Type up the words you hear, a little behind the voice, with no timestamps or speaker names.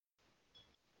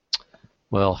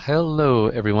Well, hello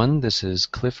everyone. This is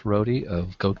Cliff Rohde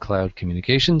of Goat Cloud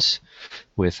Communications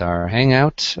with our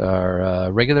Hangout, our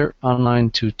regular online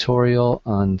tutorial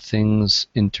on things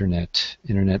internet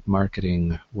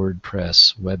marketing,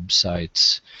 WordPress,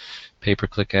 websites,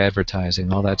 pay-per-click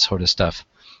advertising, all that sort of stuff.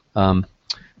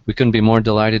 We couldn't be more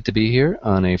delighted to be here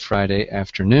on a Friday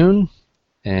afternoon,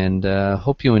 and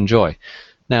hope you enjoy.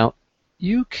 Now,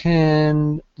 you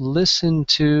can listen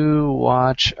to,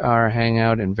 watch our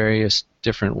Hangout in various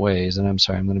different ways. And I'm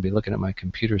sorry, I'm going to be looking at my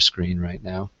computer screen right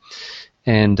now.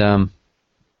 And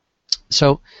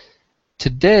so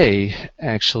today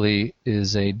actually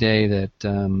is a day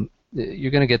that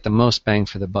you're going to get the most bang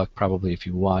for the buck probably if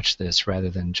you watch this rather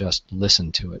than just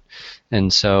listen to it.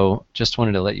 And so just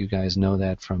wanted to let you guys know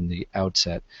that from the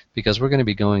outset, because we're going to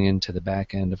be going into the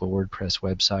back end of a WordPress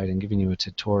website and giving you a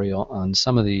tutorial on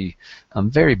some of the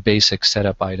very basic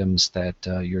setup items that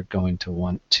you're going to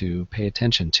want to pay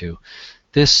attention to.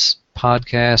 This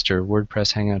podcast or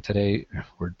WordPress Hangout today,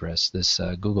 this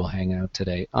Google Hangout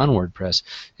today on WordPress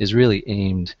is really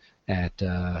aimed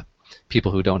at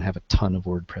people who don't have a ton of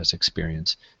WordPress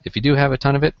experience. If you do have a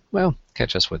ton of it, well,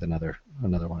 catch us with another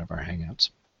one of our Hangouts.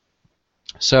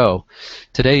 So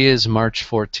today is March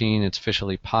 14. It's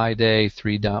officially Pi Day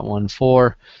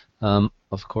 3.14.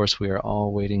 Of course, we are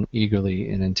all waiting eagerly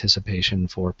in anticipation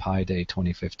for Pi Day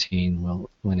 2015,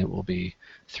 when it will be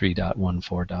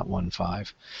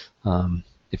 3.14.15.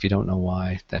 If you don't know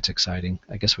why, that's exciting.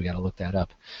 I guess we got to look that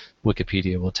up.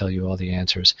 Wikipedia will tell you all the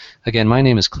answers. Again, my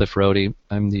name is Cliff Rohde.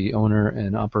 I'm the owner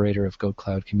and operator of Goat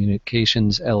Cloud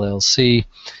Communications, LLC.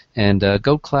 And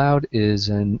Goat Cloud is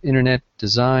an internet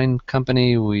design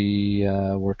company. We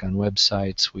work on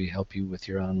websites. We help you with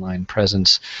your online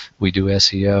presence. We do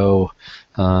SEO.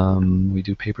 We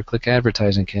do pay-per-click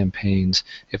advertising campaigns.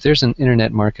 If there's an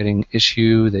internet marketing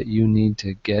issue that you need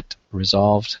to get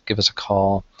resolved, give us a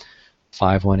call.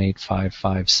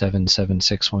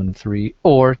 518-557-7613,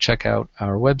 or check out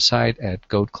our website at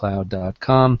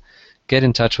goatcloud.com. Get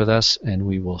in touch with us and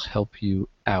we will help you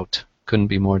out. Couldn't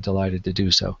be more delighted to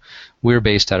do so. We're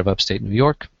based out of upstate New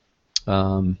York,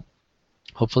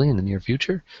 hopefully in the near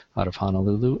future, out of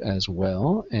Honolulu as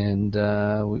well, and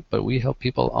but we help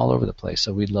people all over the place,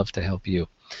 so we'd love to help you.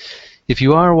 If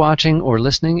you are watching or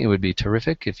listening, it would be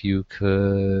terrific if you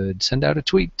could send out a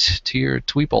tweet to your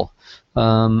Tweeple.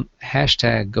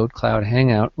 Hashtag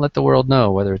GoatCloudHangout. Let the world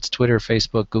know, whether it's Twitter,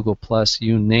 Facebook, Google+,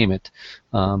 you name it.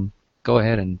 Go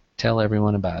ahead and tell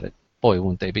everyone about it. Boy,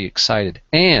 won't they be excited.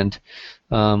 And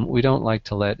we don't like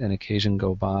to let an occasion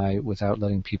go by without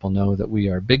letting people know that we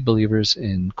are big believers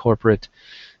in corporate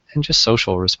and just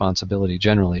social responsibility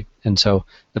generally. And so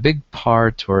the big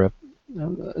part, or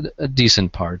a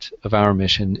decent part of our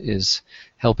mission, is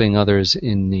helping others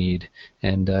in need,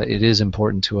 and it is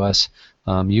important to us.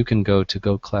 You can go to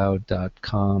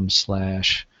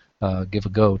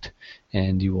goatcloud.com/giveagoat,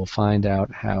 and you will find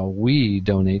out how we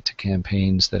donate to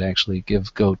campaigns that actually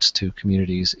give goats to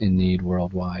communities in need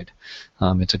worldwide.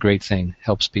 It's a great thing,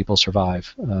 helps people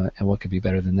survive, and what could be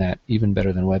better than that? Even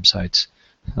better than websites,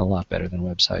 a lot better than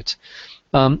websites.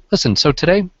 Listen, so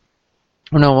today,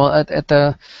 at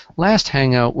the last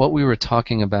Hangout, what we were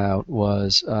talking about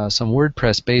was some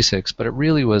WordPress basics, but it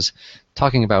really was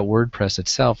talking about WordPress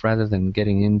itself rather than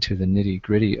getting into the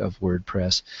nitty-gritty of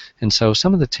WordPress. And so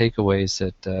some of the takeaways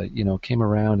that came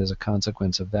around as a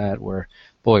consequence of that were,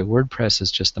 boy, WordPress is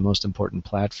just the most important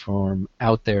platform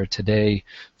out there today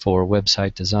for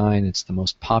website design. It's the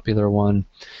most popular one.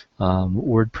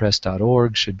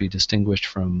 WordPress.org should be distinguished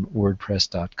from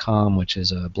WordPress.com, which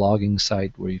is a blogging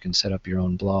site where you can set up your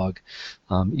own blog.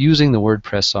 Using the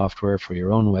WordPress software for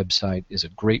your own website is a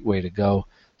great way to go.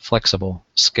 Flexible,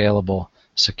 scalable,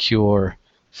 secure,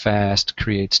 fast,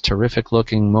 creates terrific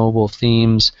looking mobile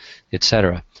themes,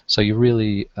 etc. So you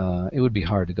really, it would be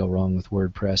hard to go wrong with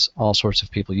WordPress. All sorts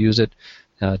of people use it.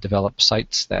 Develop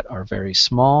sites that are very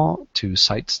small to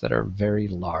sites that are very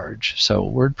large. So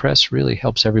WordPress really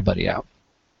helps everybody out.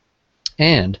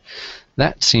 And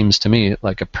that seems to me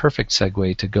like a perfect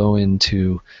segue to go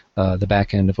into the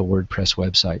back end of a WordPress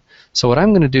website. So what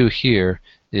I'm going to do here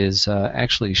is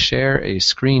actually share a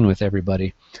screen with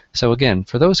everybody. So again,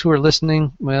 for those who are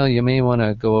listening, well, you may want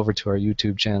to go over to our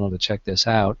YouTube channel to check this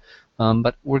out.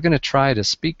 But we're going to try to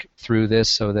speak through this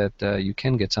so that you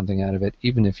can get something out of it,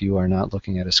 even if you are not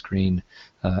looking at a screen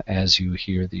as you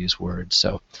hear these words.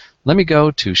 So let me go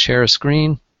to share a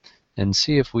screen and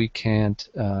see if we can't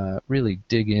really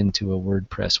dig into a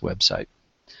WordPress website.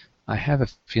 I have a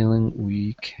feeling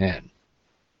we can.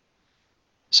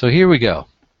 So here we go.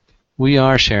 We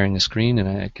are sharing a screen, and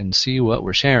I can see what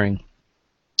we're sharing.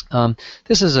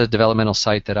 This is a developmental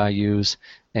site that I use,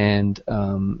 and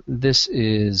this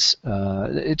is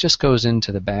it just goes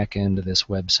into the back end of this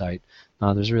website.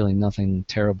 There's really nothing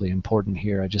terribly important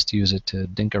here. I just use it to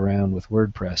dink around with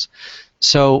WordPress.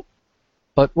 So,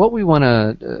 but what we want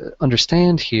to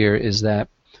understand here is that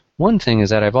one thing is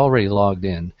that I've already logged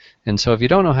in, and so if you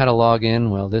don't know how to log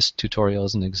in, well, this tutorial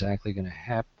isn't exactly going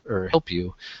to help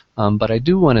you. But I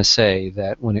do want to say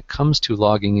that when it comes to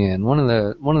logging in, one of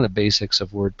the basics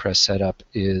of WordPress setup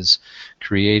is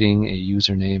creating a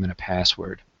username and a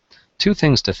password. Two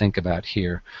things to think about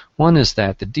here. One is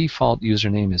that the default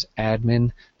username is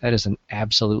admin. That is an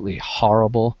absolutely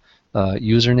horrible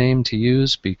username to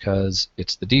use because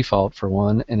it's the default for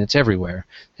one, and it's everywhere.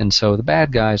 And so the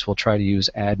bad guys will try to use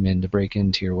admin to break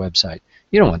into your website.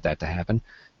 You don't want that to happen.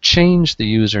 Change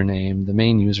the username, the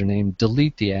main username,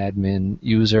 delete the admin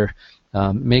user,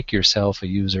 make yourself a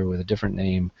user with a different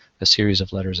name, a series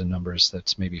of letters and numbers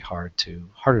that's maybe harder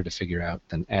to figure out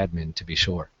than admin, to be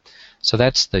sure. So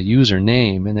that's the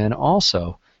username, and then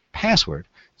also password.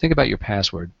 Think about your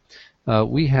password.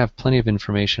 We have plenty of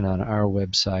information on our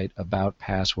website about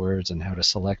passwords and how to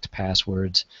select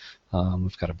passwords.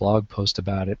 We've got a blog post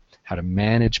about it, how to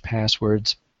manage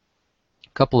passwords. A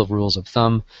couple of rules of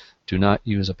thumb. Do not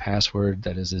use a password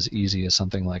that is as easy as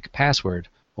something like password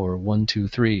or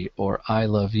 123 or I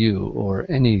love you or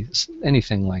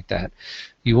anything like that.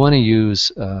 You want to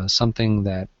use something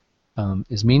that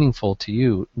is meaningful to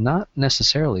you, not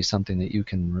necessarily something that you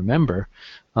can remember,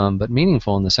 but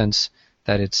meaningful in the sense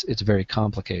that it's very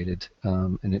complicated,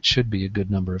 and it should be a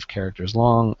good number of characters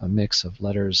long, a mix of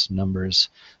letters, numbers,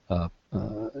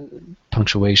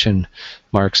 punctuation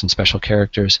marks, and special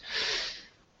characters.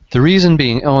 The reason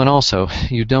being, and also,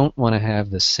 you don't want to have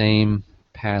the same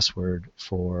password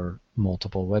for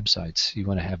multiple websites. You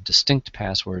want to have distinct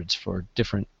passwords for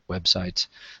different websites,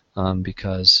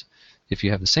 because if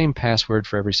you have the same password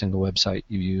for every single website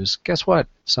you use, guess what?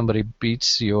 If somebody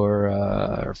beats your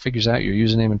or figures out your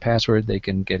username and password, they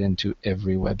can get into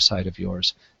every website of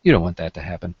yours. You don't want that to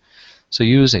happen. So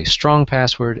use a strong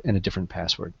password and a different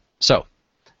password. So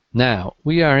now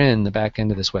we are in the back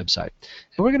end of this website,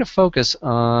 and we're going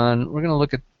to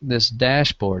look at this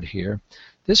dashboard here.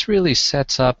 This really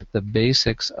sets up the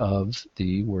basics of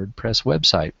the WordPress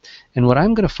website. And what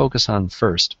I'm going to focus on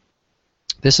first,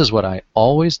 this is what I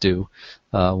always do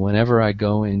whenever I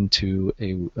go into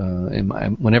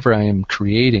whenever I am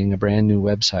creating a brand new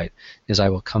website, is I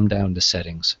will come down to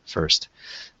settings first.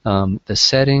 The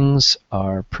settings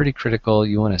are pretty critical.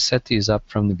 You want to set these up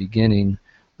from the beginning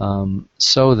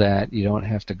so that you don't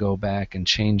have to go back and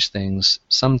change things.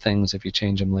 Some things, if you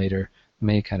change them later,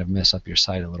 may kind of mess up your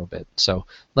site a little bit. So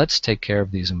let's take care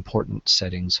of these important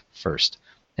settings first.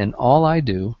 And all I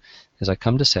do is I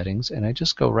come to settings and I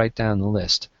just go right down the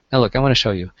list. Now look, I want to show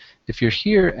you. If you're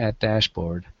here at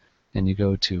dashboard and you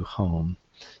go to home,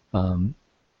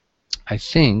 I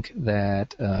think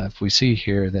that if we see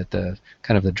here that the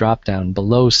kind of the drop down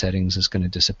below settings is going to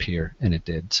disappear, and it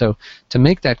did. So to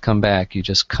make that come back, you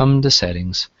just come to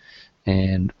settings,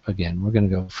 and again, we're going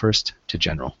to go first to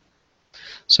general.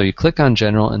 So you click on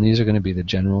general, and these are going to be the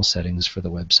general settings for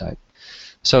the website.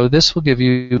 So this will give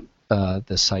you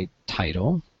the site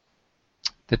title,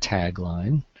 the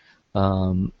tagline,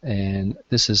 and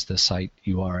this is the site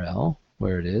URL,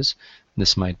 where it is.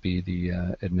 This might be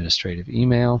the administrative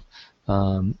email.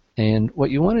 And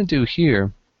what you want to do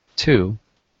here, too,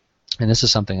 and this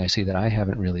is something I see that I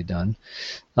haven't really done,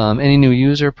 any new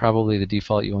user, probably the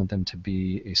default, you want them to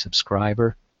be a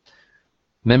subscriber.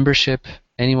 Membership,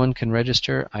 anyone can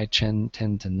register. I tend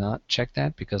to not check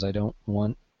that because I don't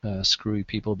want screwy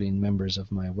people being members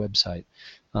of my website,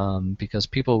 because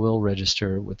people will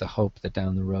register with the hope that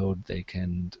down the road they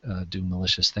can do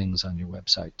malicious things on your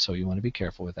website. So you want to be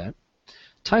careful with that.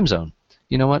 Time zone.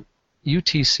 You know what?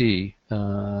 UTC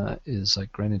is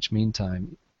like Greenwich Mean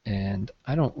Time, and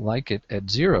I don't like it at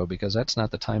 0 because that's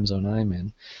not the time zone I'm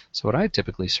in. So what I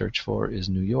typically search for is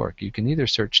New York. You can either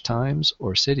search times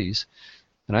or cities,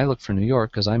 and I look for New York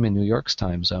because I'm in New York's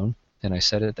time zone, and I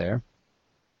set it there.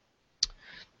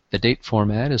 The date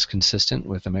format is consistent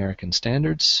with American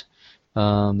standards.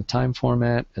 The time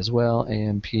format as well,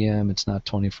 AM, PM, it's not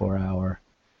 24-hour.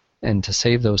 And to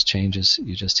save those changes,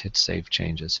 you just hit Save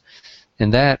Changes.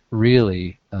 And that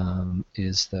really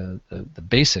is the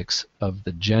basics of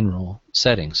the general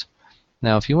settings.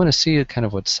 Now, if you want to see kind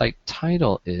of what site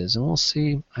title is, and we'll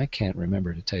see, I can't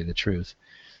remember, to tell you the truth,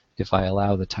 if I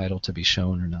allow the title to be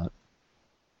shown or not.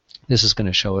 This is going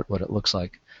to show it what it looks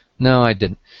like. No, I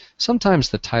didn't. Sometimes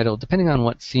the title, depending on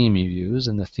what theme you use,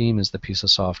 and the theme is the piece of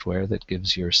software that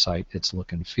gives your site its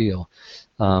look and feel,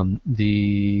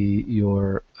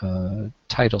 your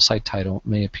site title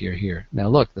may appear here. Now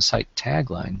look, the site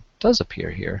tagline does appear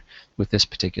here with this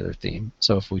particular theme.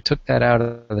 So if we took that out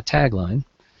of the tagline,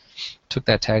 took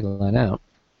that tagline out,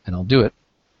 and I'll do it,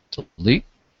 delete.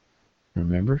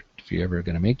 Remember, if you're ever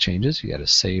going to make changes, you got to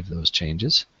save those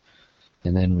changes.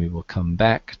 And then we will come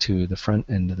back to the front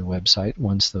end of the website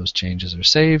once those changes are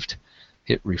saved,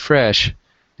 hit refresh,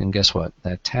 and guess what?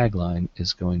 That tagline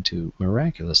is going to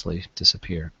miraculously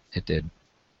disappear. It did.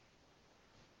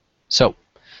 So,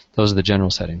 those are the general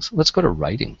settings. Let's go to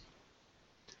writing.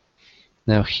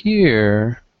 Now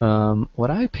here,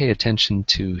 what I pay attention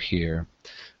to here,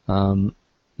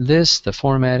 the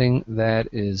formatting, that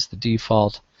is the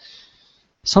default.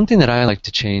 Something that I like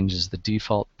to change is the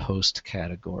default post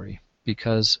category.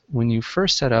 Because when you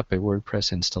first set up a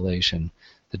WordPress installation,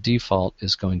 the default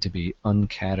is going to be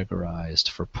uncategorized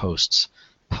for posts.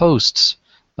 Posts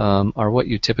are what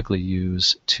you typically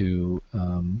use to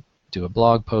do a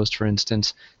blog post, for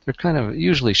instance. They're kind of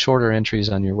usually shorter entries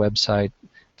on your website,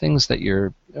 things that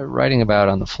you're writing about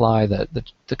on the fly,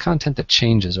 the content that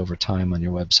changes over time on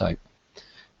your website.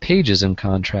 Pages, in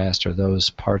contrast, are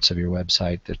those parts of your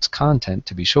website that's content,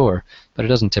 to be sure, but it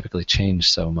doesn't typically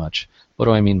change so much. What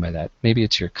do I mean by that? Maybe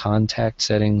it's your contact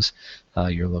settings,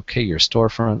 your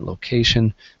storefront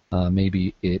location,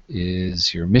 maybe it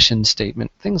is your mission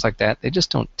statement, things like that. They just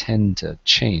don't tend to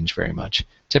change very much.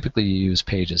 Typically you use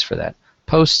pages for that.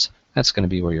 Posts, that's going to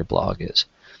be where your blog is.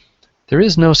 There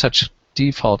is no such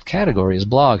default category as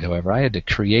blog, however. I had to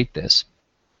create this.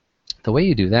 The way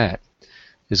you do that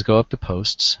is go up to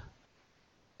Posts,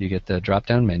 you get the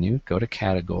drop-down menu, go to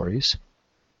Categories,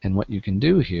 and what you can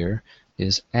do here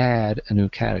is add a new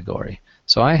category.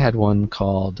 So I had one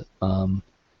called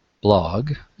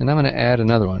Blog, and I'm going to add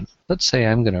another one. Let's say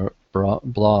I'm going to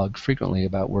blog frequently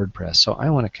about WordPress, so I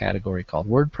want a category called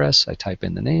WordPress. I type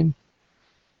in the name,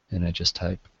 and I just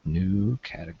type New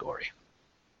Category,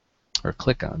 or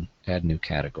click on Add New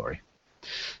Category.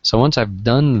 So once I've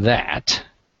done that,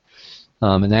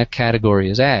 and that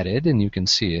category is added, and you can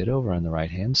see it over on the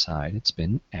right-hand side. It's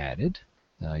been added.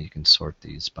 You can sort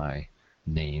these by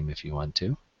name if you want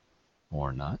to,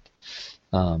 or not.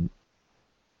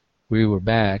 We were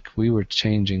back. We were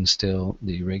changing still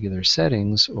the regular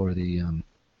settings, or the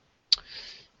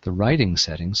writing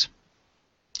settings.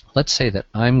 Let's say that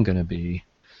I'm going to be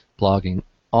blogging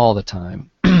all the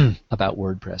time about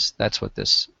WordPress. That's what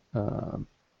this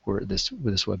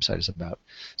this website is about.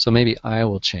 So maybe I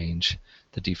will change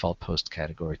the default post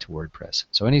category to WordPress.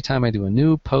 So anytime I do a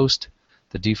new post,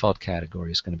 the default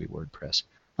category is going to be WordPress.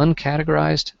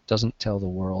 Uncategorized doesn't tell the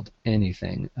world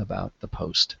anything about the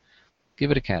post.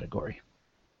 Give it a category.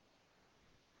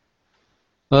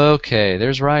 Okay,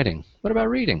 there's writing. What about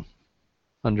reading?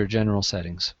 Under General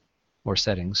Settings, or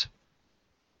Settings.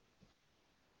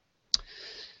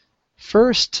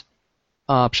 First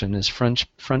option is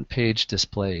front page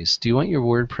displays. Do you want your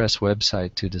WordPress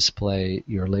website to display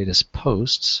your latest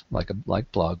posts, like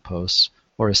blog posts,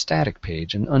 or a static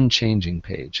page, an unchanging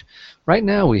page? Right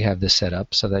now we have this set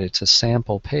up so that it's a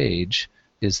sample page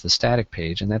is the static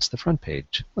page, and that's the front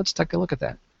page. Let's take a look at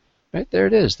that. Right there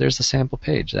it is. There's the sample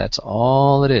page. That's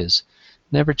all it is.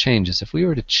 Never changes. If we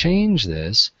were to change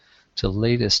this to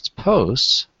latest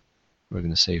posts, we're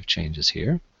going to save changes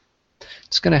here.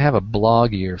 It's going to have a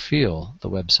bloggier feel, the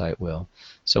website will.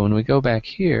 So when we go back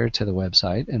here to the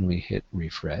website and we hit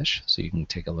refresh, so you can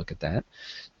take a look at that,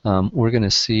 we're going to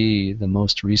see the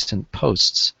most recent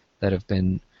posts that have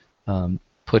been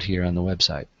put here on the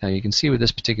website. Now you can see with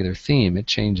this particular theme, it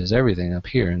changes everything up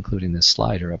here, including this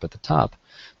slider up at the top.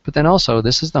 But then also,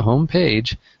 this is the home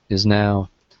page, is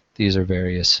now, these are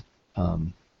various,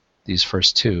 these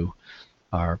first two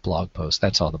are blog posts.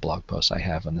 That's all the blog posts I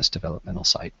have on this developmental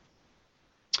site.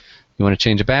 You want to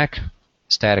change it back?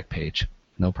 Static page.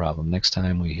 No problem. Next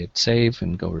time we hit save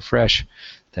and go refresh,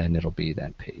 then it'll be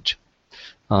that page.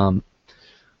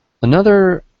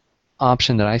 Another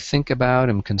option that I think about,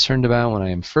 I'm concerned about when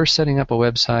I am first setting up a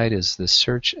website, is the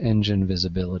search engine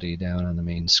visibility down on the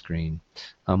main screen.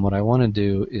 What I want to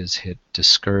do is hit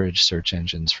discourage search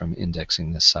engines from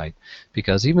indexing this site,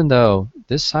 because even though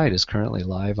this site is currently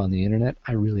live on the internet,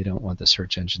 I really don't want the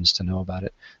search engines to know about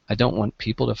it. I don't want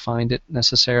people to find it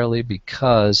necessarily,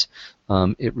 because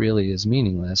it really is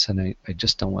meaningless, and I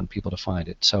just don't want people to find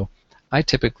it. So I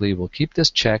typically will keep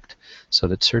this checked so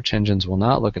that search engines will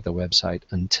not look at the website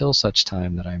until such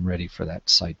time that I'm ready for that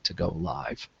site to go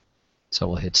live. So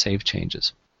we'll hit Save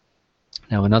Changes.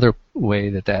 Now another way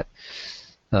that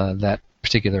that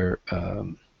particular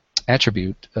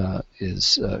attribute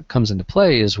comes into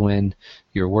play is when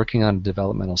you're working on a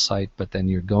developmental site, but then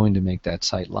you're going to make that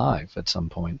site live at some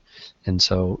point. And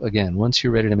so again, once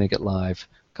you're ready to make it live,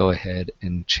 go ahead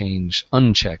and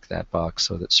uncheck that box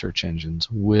so that search engines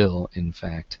will in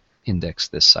fact index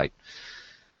this site.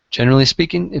 Generally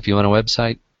speaking, if you want a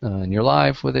website and you're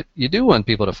live with it, you do want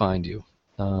people to find you.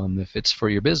 If it's for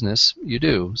your business, you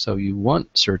do. So you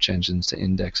want search engines to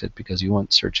index it because you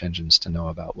want search engines to know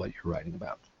about what you're writing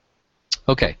about.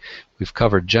 Okay, we've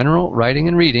covered general, writing,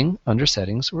 and reading under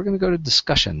settings. We're going to go to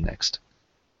discussion next.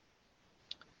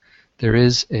 There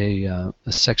is a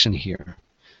section here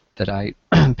that I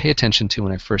pay attention to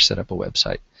when I first set up a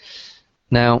website.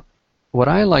 Now, what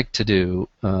I like to do,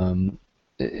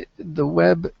 the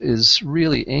web is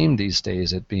really aimed these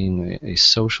days at being a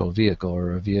social vehicle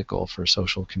or a vehicle for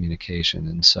social communication,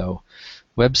 and so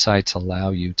websites allow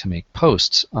you to make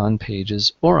posts on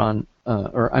pages or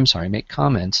make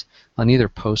comments on either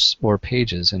posts or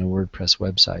pages in a WordPress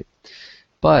website.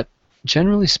 But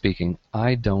generally speaking,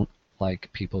 I don't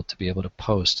like people to be able to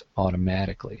post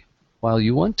automatically. While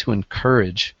you want to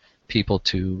encourage people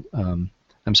to,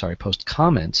 post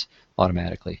comments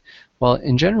automatically. Well,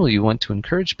 in general, you want to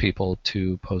encourage people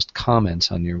to post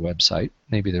comments on your website.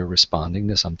 Maybe they're responding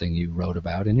to something you wrote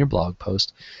about in your blog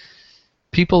post.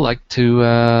 People like to,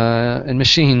 and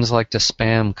machines like to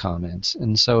spam comments.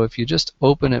 And so if you just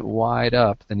open it wide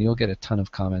up, then you'll get a ton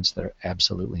of comments that are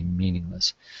absolutely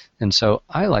meaningless. And so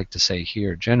I like to say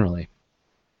here, generally,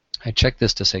 I check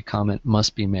this to say comment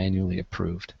must be manually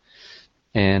approved.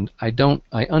 And I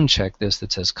uncheck this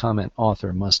that says comment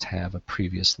author must have a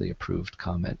previously approved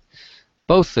comment.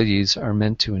 Both of these are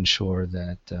meant to ensure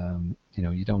that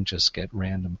you don't just get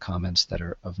random comments that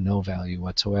are of no value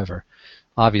whatsoever.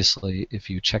 Obviously, if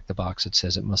you check the box that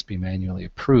says it must be manually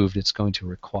approved, it's going to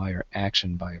require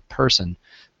action by a person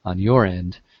on your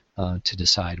end to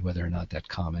decide whether or not that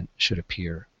comment should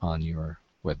appear on your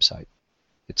website.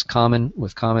 It's common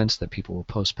with comments that people will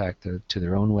post back to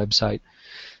their own website.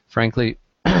 Frankly,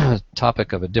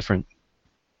 topic of a different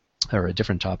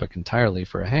topic entirely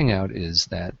for a Hangout is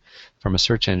that from a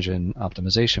search engine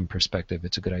optimization perspective,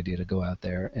 it's a good idea to go out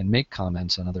there and make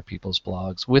comments on other people's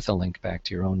blogs with a link back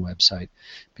to your own website,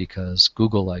 because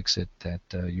Google likes it that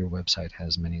your website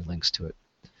has many links to it.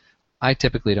 I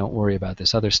typically don't worry about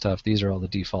this other stuff. These are all the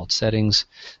default settings,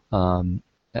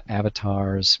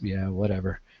 avatars,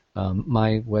 whatever.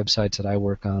 My websites that I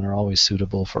work on are always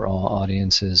suitable for all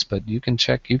audiences, but you can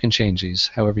change these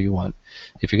however you want.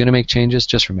 If you're going to make changes,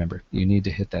 just remember, you need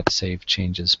to hit that Save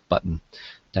Changes button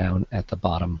down at the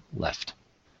bottom left.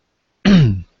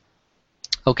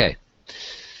 Okay.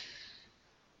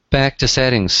 Back to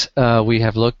settings. We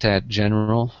have looked at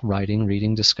general, writing,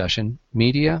 reading, discussion,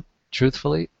 media.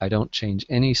 Truthfully, I don't change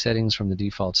any settings from the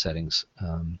default settings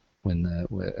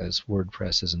as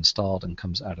WordPress is installed and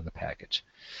comes out of the package.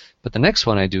 But the next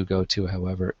one I do go to,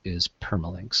 however, is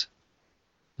permalinks.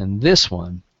 And this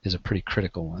one is a pretty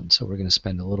critical one, so we're going to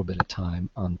spend a little bit of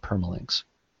time on permalinks.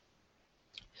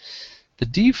 The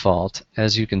default,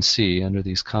 as you can see under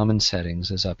these common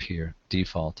settings, is up here,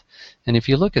 default. And if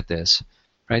you look at this,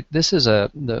 right,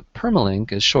 the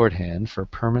permalink is shorthand for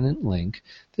permanent link.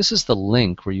 This is the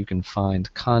link where you can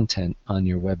find content on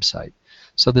your website.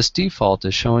 So this default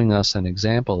is showing us an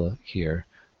example here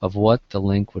of what the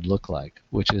link would look like,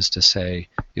 which is to say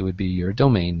it would be your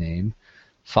domain name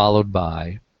followed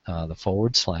by the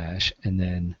 / and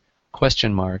then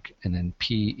question mark and then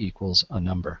P equals a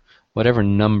number. Whatever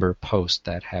number post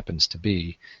that happens to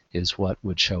be is what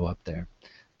would show up there.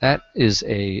 That is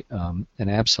an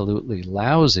absolutely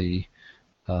lousy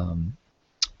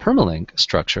permalink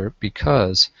structure,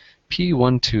 because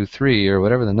P123 or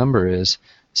whatever the number is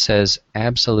says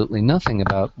absolutely nothing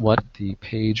about what the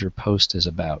page or post is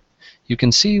about. You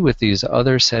can see with these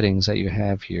other settings that you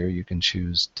have here, you can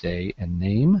choose day and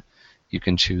name, you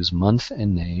can choose month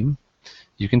and name,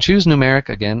 you can choose numeric,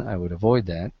 again I would avoid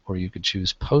that, or you could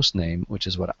choose post name, which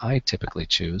is what I typically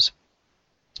choose,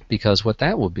 because what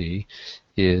that will be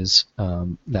is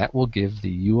that will give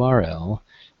the URL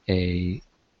a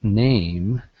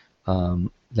name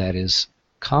that is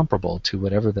comparable to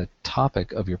whatever the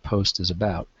topic of your post is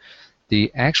about.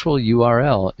 The actual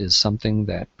URL is something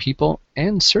that people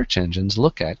and search engines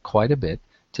look at quite a bit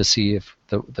to see if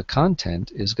the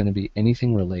content is going to be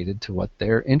anything related to what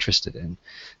they're interested in.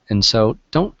 And so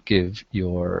don't give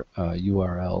your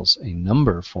URLs a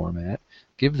number format.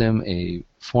 Give them a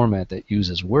format that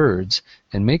uses words,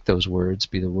 and make those words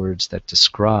be the words that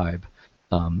describe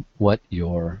what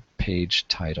your page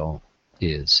title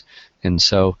is. And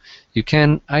so you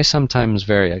can, I sometimes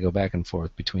vary, I go back and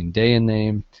forth between day and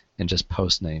name and just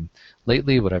post name.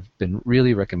 Lately, what I've been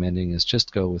really recommending is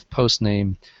just go with post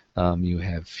name. You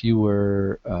have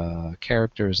fewer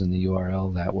characters in the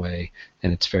URL that way,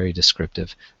 and it's very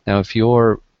descriptive. Now, if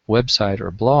your website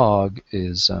or blog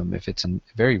is, if it's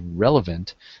very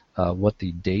relevant, what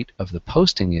the date of the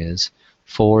posting is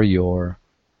for your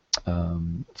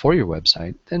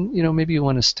website, then maybe you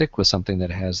want to stick with something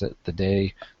that has the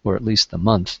day or at least the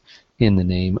month in the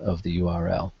name of the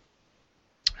URL.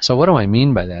 So what do I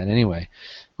mean by that anyway?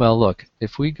 Well, look,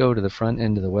 if we go to the front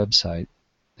end of the website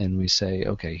and we say,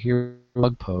 okay, here's a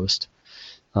blog post.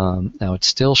 Now it's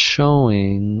still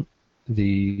showing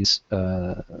these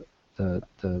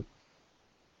the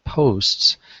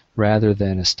posts rather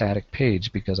than a static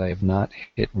page because I have not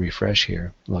hit refresh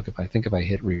here. Look, if I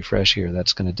hit refresh here,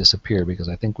 that's going to disappear because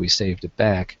I think we saved it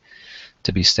back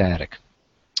to be static.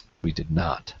 We did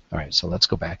not. All right, so let's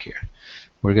go back here.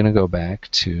 We're going to go back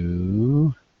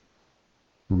to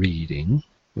reading,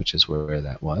 which is where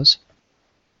that was.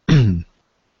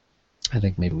 I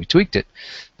think maybe we tweaked it,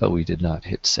 but we did not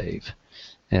hit save.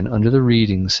 And under the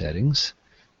reading settings,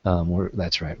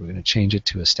 that's right, we're going to change it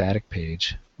to a static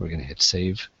page. We're going to hit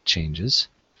Save Changes.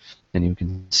 And you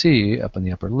can see up in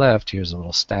the upper left, here's a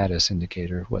little status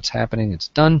indicator of what's happening. It's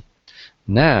done.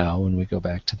 Now, when we go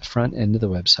back to the front end of the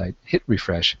website, hit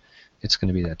refresh, it's going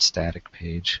to be that static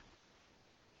page.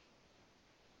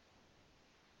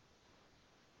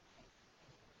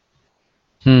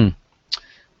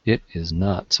 It is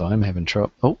not, so I'm having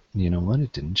trouble. Oh, you know what?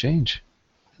 It didn't change.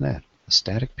 Look at that, a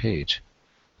static page.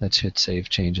 Let's hit Save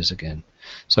Changes again.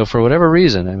 So for whatever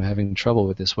reason, I'm having trouble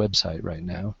with this website right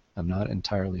now. I'm not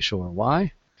entirely sure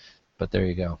why, but there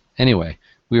you go. Anyway,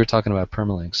 we were talking about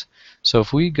permalinks. So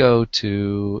if we go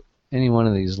to any one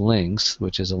of these links,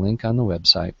 which is a link on the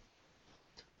website,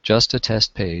 just a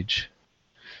test page,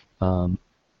 nope,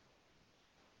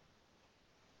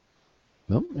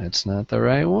 that's not the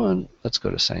right one. Let's go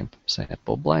to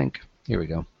sample blank. Here we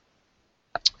go.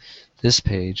 This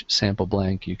page, sample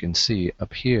blank, you can see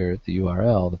up here the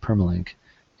URL, the permalink,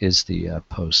 is the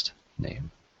post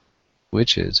name,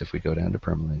 which is, if we go down to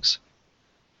permalinks,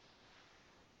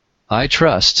 I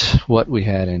trust what we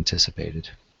had anticipated,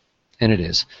 and it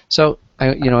is. So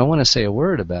I want to say a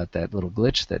word about that little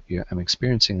glitch that I'm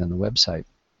experiencing on the website.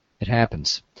 It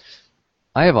happens.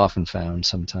 I have often found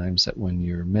sometimes that when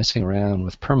you're messing around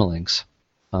with permalinks,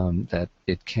 that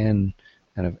it can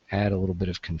kind of add a little bit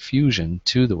of confusion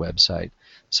to the website.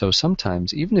 So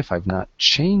sometimes, even if I've not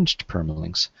changed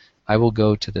permalinks, I will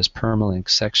go to this permalink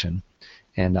section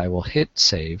and I will hit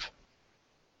save,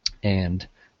 and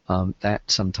that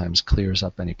sometimes clears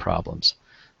up any problems.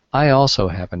 I also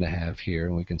happen to have here,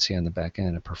 and we can see on the back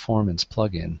end, a performance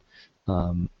plugin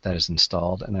that is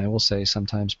installed, and I will say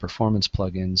sometimes performance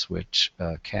plugins which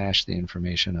cache the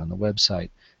information on the website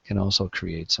can also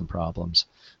create some problems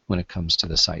when it comes to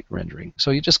the site rendering.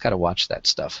 So you just got to watch that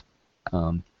stuff.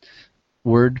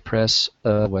 WordPress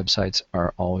websites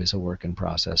are always a work in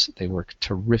process. They work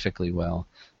terrifically well,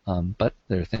 but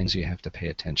there are things you have to pay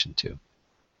attention to.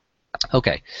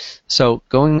 Okay, so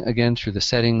going again through the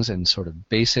settings and sort of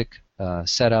basic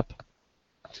setup,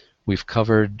 we've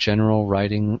covered general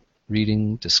writing,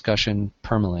 reading, discussion,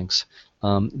 permalinks.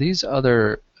 These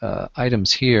other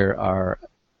items here are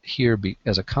here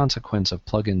as a consequence of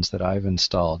plugins that I've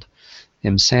installed.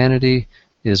 Imsanity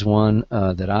is one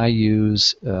that I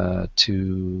use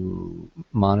to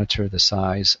monitor the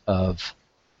size of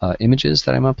images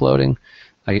that I'm uploading.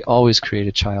 I always create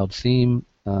a child theme.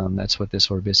 That's what this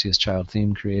Orbisius child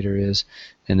theme creator is.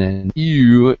 And then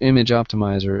Image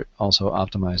Optimizer also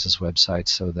optimizes websites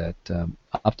so that,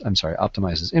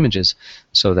 optimizes images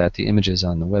so that the images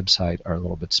on the website are a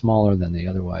little bit smaller than they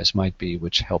otherwise might be,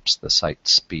 which helps the site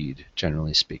speed,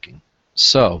 generally speaking.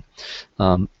 So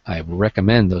I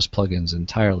recommend those plugins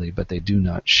entirely, but they do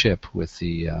not ship with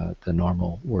the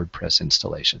normal WordPress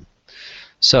installation.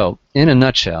 So in a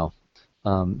nutshell,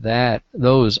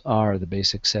 those are the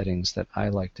basic settings that I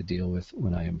like to deal with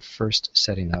when I am first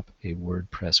setting up a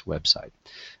WordPress website.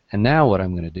 And now what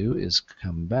I'm going to do is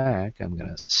come back. I'm going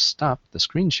to stop the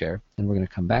screen share, and we're going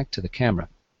to come back to the camera.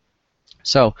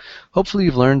 So hopefully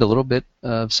you've learned a little bit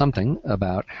of something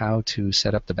about how to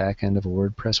set up the back end of a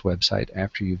WordPress website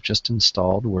after you've just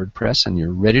installed WordPress and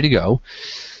you're ready to go.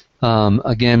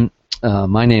 Again,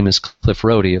 my name is Cliff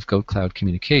Rohde of Goat Cloud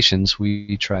Communications.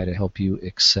 We try to help you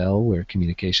excel where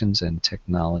communications and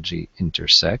technology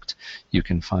intersect. You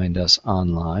can find us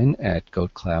online at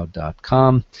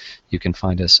goatcloud.com. You can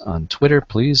find us on Twitter.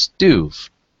 Please do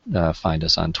find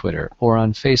us on Twitter or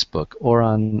on Facebook or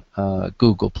on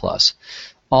Google+.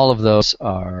 All of those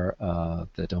are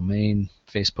the domain,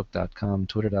 facebook.com,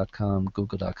 twitter.com,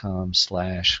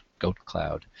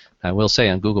 google.com/GoatCloud. I will say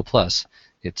on Google Plus,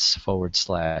 it's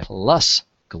 /plus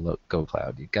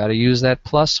GoatCloud. You got to use that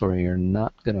plus or you're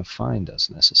not going to find us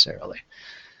necessarily.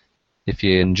 If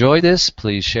you enjoy this,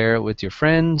 please share it with your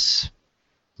friends.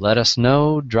 Let us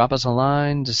know. Drop us a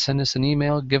line. Just send us an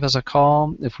email. Give us a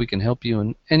call. If we can help you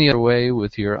in any other way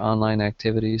with your online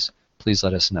activities, please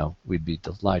let us know. We'd be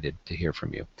delighted to hear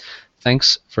from you.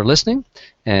 Thanks for listening,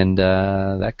 and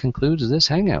that concludes this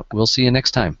Hangout. We'll see you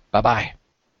next time. Bye-bye.